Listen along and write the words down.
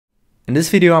In this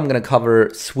video, I'm going to cover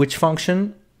switch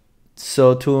function.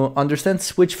 So to understand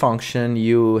switch function,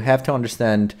 you have to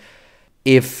understand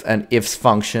if and ifs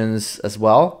functions as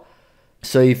well.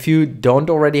 So if you don't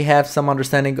already have some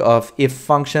understanding of if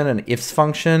function and ifs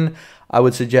function, I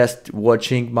would suggest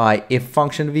watching my if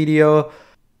function video.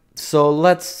 So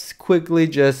let's quickly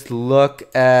just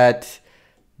look at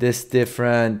this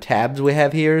different tabs we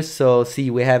have here. So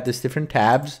see, we have these different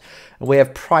tabs. We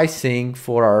have pricing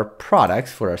for our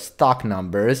products, for our stock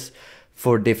numbers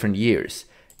for different years.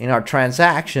 In our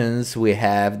transactions, we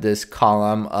have this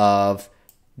column of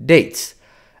dates.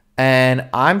 And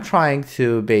I'm trying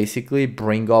to basically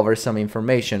bring over some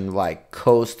information like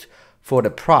cost for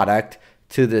the product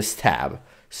to this tab.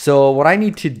 So what I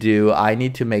need to do, I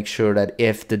need to make sure that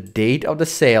if the date of the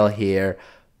sale here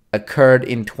occurred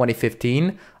in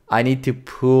 2015, I need to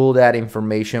pull that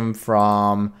information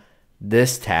from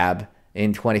this tab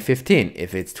in 2015.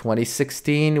 If it's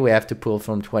 2016, we have to pull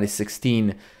from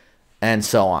 2016 and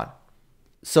so on.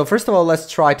 So first of all,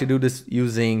 let's try to do this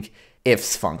using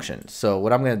ifs function. So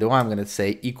what I'm going to do, I'm going to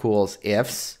say equals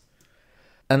ifs,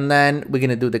 and then we're going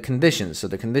to do the condition. So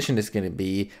the condition is going to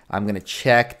be, I'm going to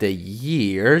check the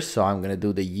year. So I'm going to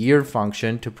do the year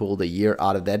function to pull the year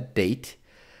out of that date.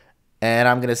 And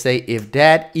I'm going to say if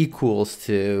that equals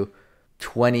to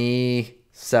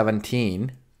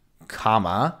 2017,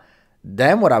 comma,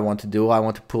 then what I want to do, I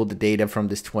want to pull the data from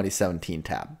this 2017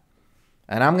 tab.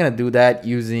 And I'm going to do that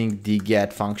using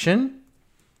DGET function.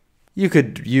 You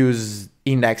could use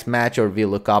index match or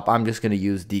VLOOKUP. I'm just going to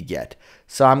use DGET.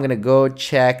 So I'm going to go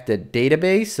check the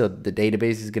database. So the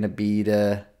database is going to be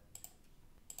the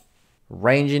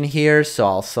range in here. So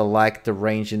I'll select the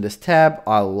range in this tab.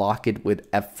 I'll lock it with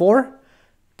F4,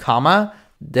 comma.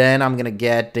 Then I'm going to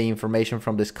get the information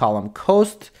from this column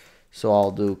cost. So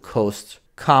I'll do cost,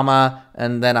 comma,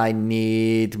 and then I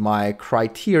need my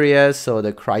criteria. So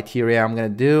the criteria I'm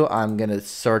going to do, I'm going to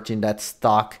search in that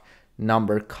stock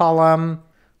number column.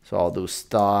 So I'll do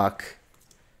stock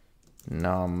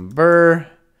number,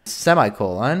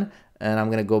 semicolon, and I'm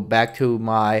going to go back to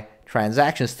my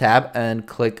transactions tab and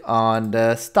click on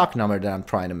the stock number that I'm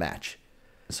trying to match.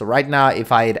 So right now,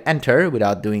 if I hit enter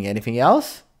without doing anything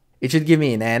else, it should give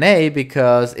me an NA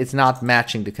because it's not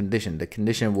matching the condition. The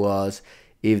condition was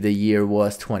if the year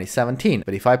was 2017.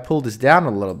 But if I pull this down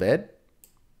a little bit,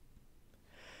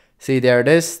 see, there it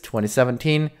is,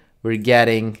 2017, we're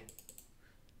getting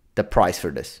the price for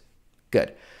this.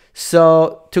 Good.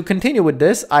 So to continue with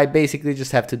this, I basically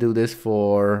just have to do this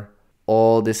for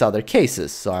all these other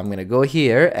cases. So I'm going to go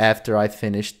here after I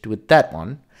finished with that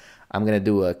one. I'm going to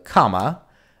do a comma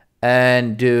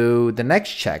and do the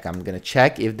next check. I'm going to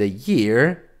check if the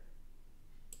year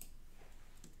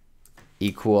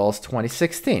equals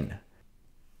 2016.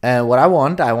 And what I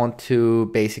want to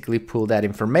basically pull that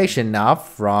information now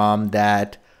from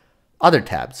that other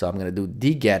tab. So I'm going to do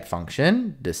DGET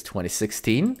function, this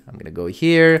 2016. I'm going to go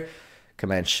here,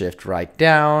 Command Shift right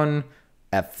down,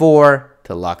 F4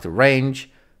 to lock the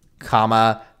range,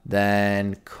 comma,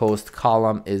 then cost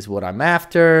column is what I'm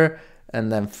after. And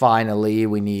then finally,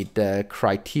 we need the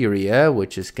criteria,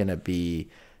 which is going to be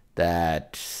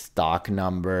that stock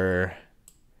number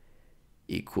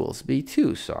equals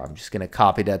B2. So I'm just going to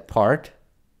copy that part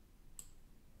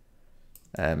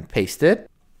and paste it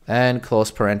and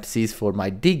close parentheses for my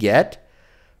DGET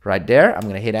right there. I'm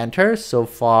going to hit enter. So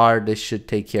far, this should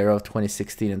take care of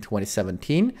 2016 and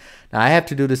 2017. Now I have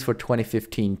to do this for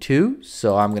 2015 too.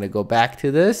 So I'm going to go back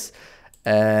to this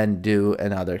and do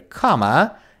another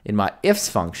comma in my ifs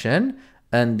function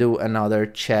and do another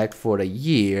check for the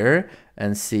year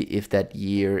and see if that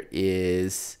year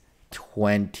is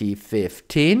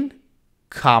 2015,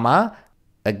 comma,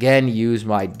 again use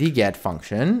my DGET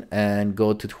function and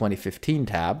go to 2015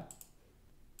 tab,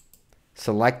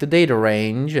 select the data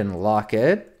range and lock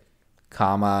it,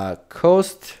 comma,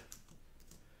 cost,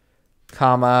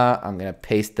 comma, I'm going to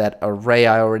paste that array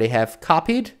I already have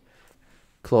copied,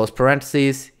 close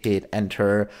parentheses, hit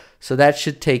enter. So that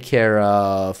should take care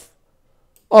of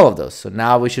all of those. So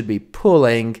now we should be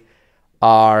pulling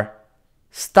our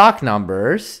stock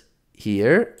numbers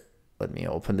here. Let me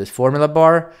open this formula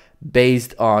bar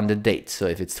based on the date. So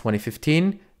if it's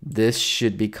 2015, this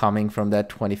should be coming from that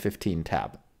 2015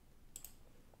 tab.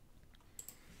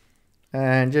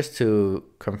 And just to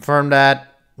confirm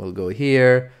that, we'll go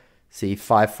here, see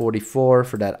 544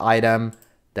 for that item.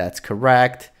 That's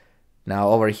correct. Now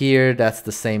over here, that's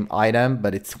the same item,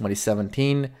 but it's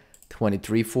 2017,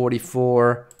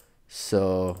 2344.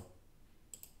 So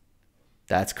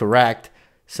that's correct.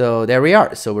 So there we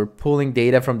are. So we're pulling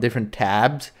data from different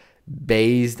tabs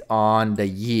based on the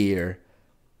year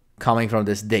coming from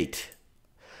this date.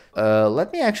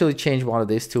 Let me actually change one of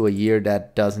these to a year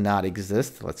that does not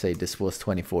exist. Let's say this was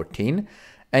 2014.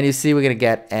 And you see we're going to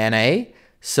get NA.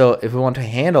 So if we want to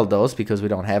handle those, because we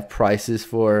don't have prices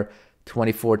for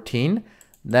 2014,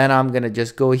 then I'm going to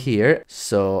just go here.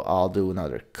 So I'll do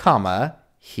another comma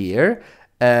here.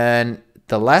 And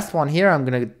the last one here, I'm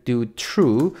going to do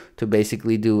true to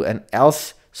basically do an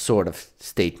else sort of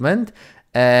statement.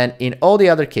 And in all the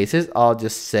other cases, I'll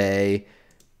just say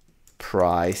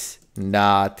price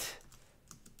not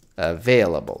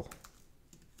available.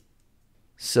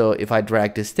 So if I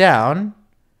drag this down,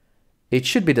 it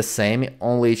should be the same,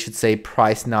 only it should say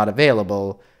price not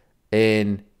available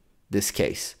in this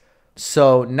case.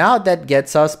 So now that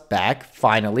gets us back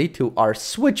finally to our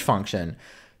switch function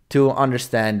to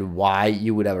understand why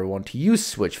you would ever want to use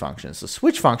switch function. So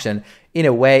switch function in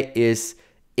a way is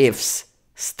ifs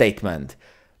statement,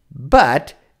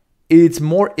 but it's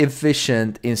more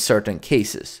efficient in certain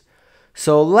cases.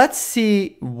 So let's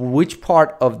see which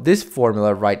part of this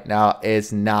formula right now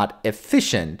is not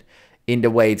efficient in the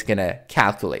way it's gonna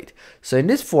calculate. So in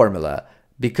this formula,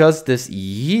 because this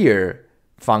year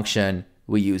function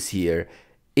we use here,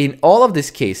 in all of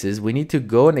these cases, we need to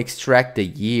go and extract the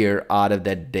year out of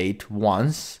that date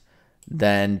once,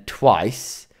 then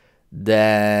twice,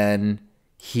 then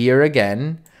here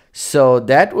again. So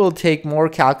that will take more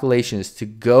calculations to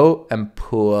go and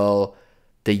pull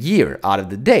the year out of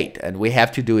the date, and we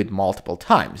have to do it multiple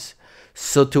times.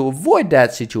 So to avoid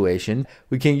that situation,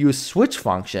 we can use switch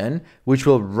function, which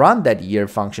will run that year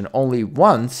function only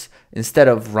once instead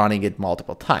of running it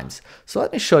multiple times. So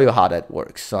let me show you how that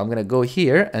works. So I'm going to go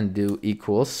here and do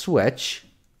equals switch.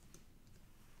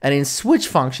 And in switch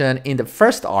function, in the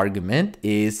first argument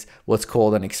is what's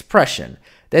called an expression.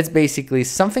 That's basically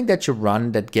something that you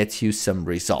run that gets you some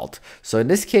result. So in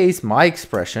this case, my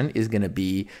expression is going to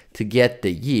be to get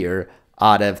the year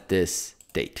out of this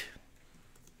date.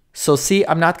 So see,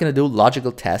 I'm not going to do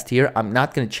logical test here. I'm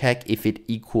not going to check if it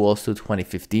equals to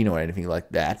 2015 or anything like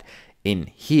that in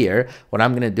here. What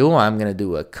I'm going to do, I'm going to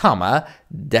do a comma.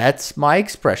 That's my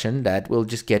expression. That will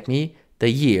just get me the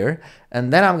year.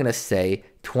 And then I'm going to say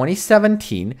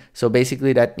 2017. So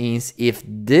basically that means if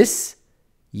this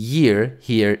year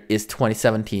here is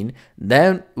 2017,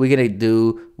 then we're going to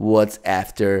do what's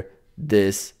after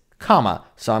this comma.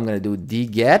 So I'm going to do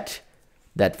DGET,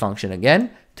 that function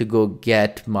again, to go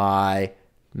get my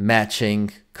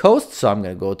matching cost. So I'm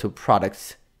going to go to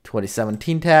products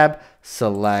 2017 tab,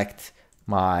 select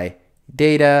my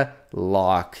data,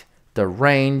 lock the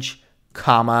range,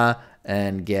 comma,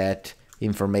 and get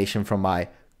information from my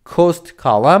cost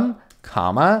column,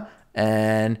 comma,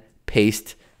 and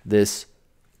paste this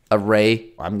array.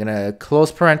 I'm going to close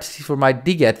parentheses for my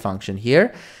DGET function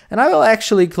here, and I will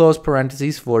actually close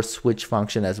parentheses for switch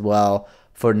function as well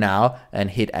for now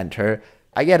and hit enter.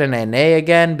 I get an NA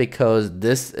again because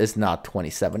this is not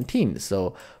 2017.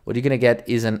 So what you're going to get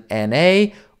is an NA,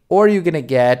 or you're going to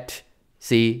get,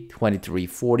 see,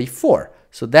 2344.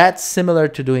 So that's similar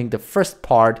to doing the first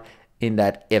part in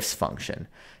that ifs function.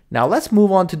 Now let's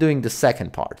move on to doing the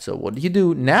second part. So what you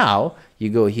do now, you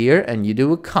go here and you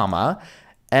do a comma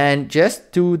and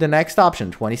just do the next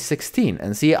option, 2016.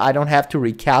 And see, I don't have to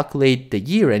recalculate the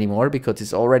year anymore because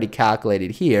it's already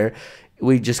calculated here.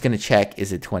 We're just going to check,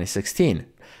 is it 2016?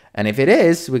 And if it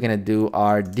is, we're going to do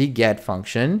our DGET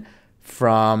function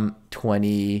from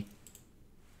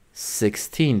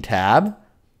 2016 tab.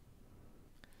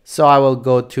 So I will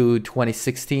go to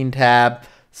 2016 tab,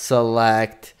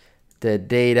 select the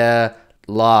data,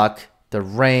 lock the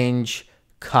range,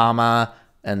 comma,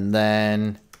 and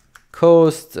then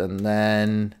cost, and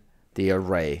then the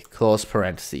array, close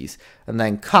parentheses, and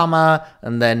then comma,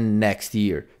 and then next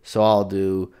year. So I'll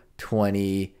do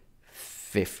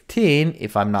 2015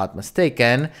 if I'm not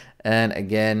mistaken, and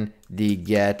again the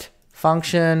get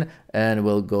function, and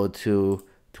we'll go to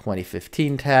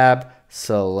 2015 tab,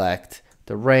 select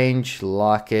the range,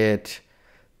 lock it.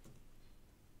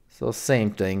 So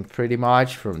same thing pretty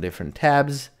much from different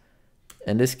tabs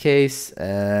in this case,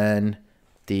 and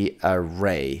the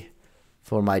array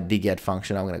for my DGET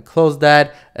function. I'm going to close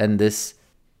that, and this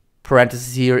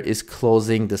parenthesis here is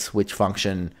closing the switch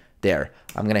function there.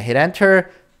 I'm going to hit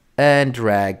enter and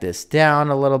drag this down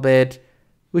a little bit.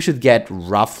 We should get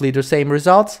roughly the same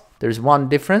results. There's one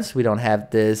difference. We don't have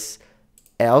this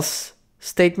else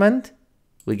statement.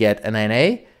 We get an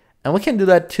NA, and we can do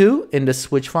that too in the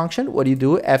switch function. What do you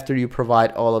do after you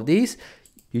provide all of these?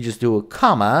 You just do a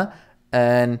comma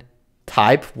and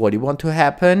type what you want to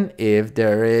happen if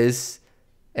there is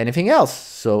anything else.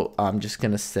 So I'm just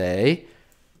going to say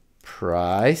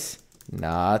price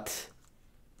not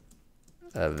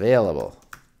available.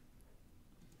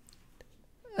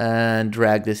 and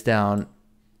drag this down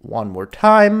one more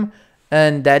time.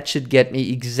 And that should get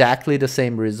me exactly the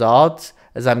same results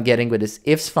as I'm getting with this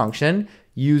ifs function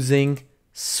using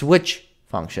switch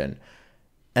function.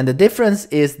 And the difference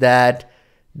is that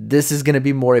this is going to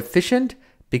be more efficient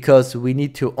because we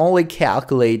need to only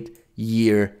calculate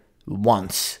year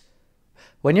once.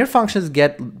 When your functions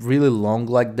get really long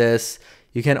like this,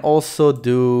 you can also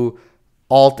do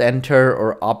Alt Enter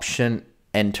or Option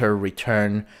Enter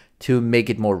return to make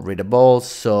it more readable.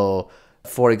 So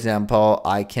for example,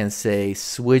 I can say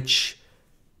switch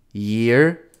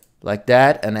year like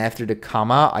that, and after the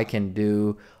comma I can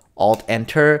do Alt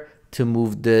Enter to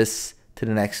move this to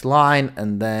the next line,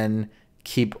 and then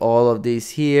keep all of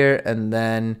these here, and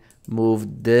then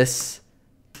move this,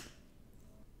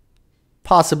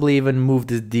 possibly even move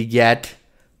this DGET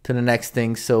to the next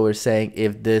thing. So we're saying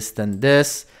if this, then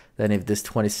this, then if this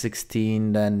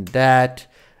 2016, then that,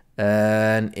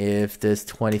 and if this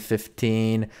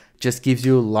 2015, just gives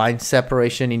you line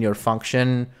separation in your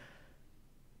function.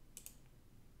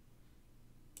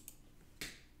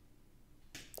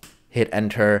 Hit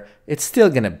enter. It's still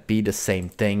gonna be the same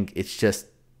thing. It's just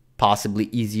possibly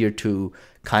easier to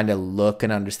kind of look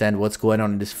and understand what's going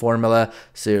on in this formula.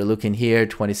 So you're looking here,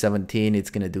 2017, it's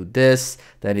gonna do this.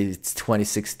 Then it's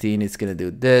 2016, it's gonna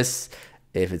do this.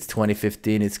 If it's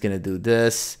 2015, it's gonna do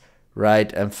this,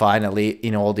 right? And finally,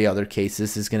 in all the other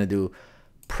cases, it's gonna do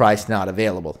price not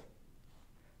available.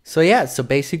 So yeah, so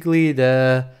basically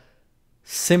the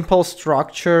simple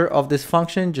structure of this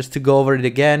function, just to go over it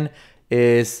again,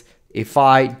 is if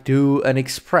I do an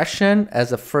expression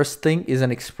as a first thing is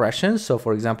an expression. So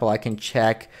for example, I can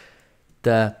check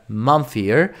the month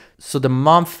here. So the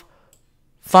month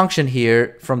function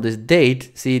here from this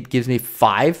date, see, it gives me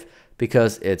 5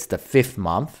 because it's the 5th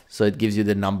month. So it gives you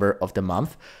the number of the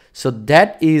month. So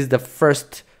that is the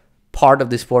first part of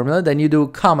this formula. Then you do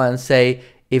comma and say,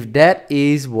 if that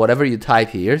is whatever you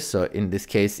type here, so in this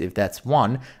case, if that's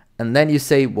 1, and then you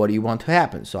say, what do you want to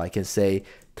happen? So I can say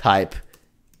type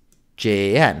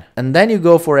JAN, and then you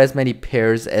go for as many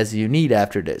pairs as you need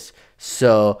after this.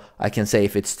 So I can say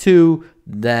if it's 2,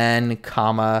 then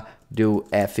comma, do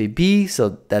FAB,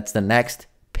 so that's the next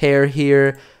pair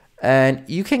here. And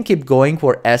you can keep going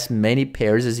for as many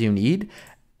pairs as you need.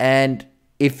 And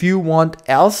if you want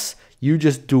else, you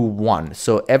just do 1.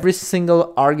 So every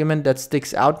single argument that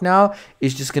sticks out now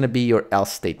is just going to be your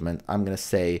else statement. I'm going to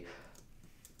say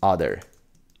other.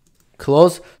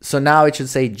 Close. So now it should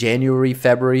say January,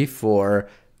 February for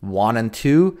 1 and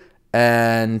 2,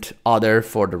 and other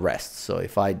for the rest. So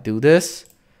if I do this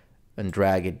and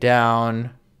drag it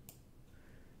down,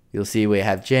 you'll see we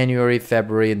have January,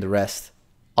 February, and the rest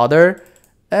other.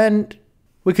 And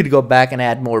we could go back and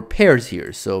add more pairs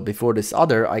here. So before this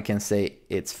other, I can say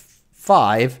it's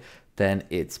 5, then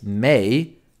it's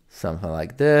May, something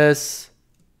like this.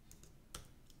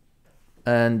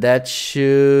 And that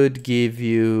should give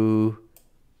you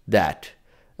that.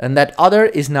 And that other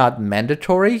is not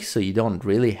mandatory, so you don't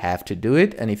really have to do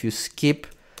it. And if you skip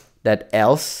that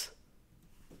else,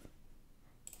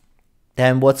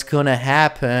 then what's gonna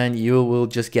happen, you will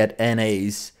just get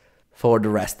NAs for the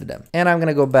rest of them. And I'm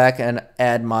gonna go back and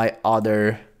add my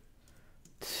other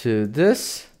to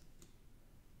this.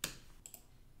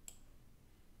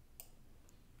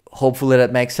 Hopefully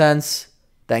that makes sense.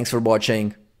 Thanks for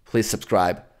watching. Please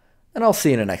subscribe, and I'll see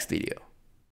you in the next video.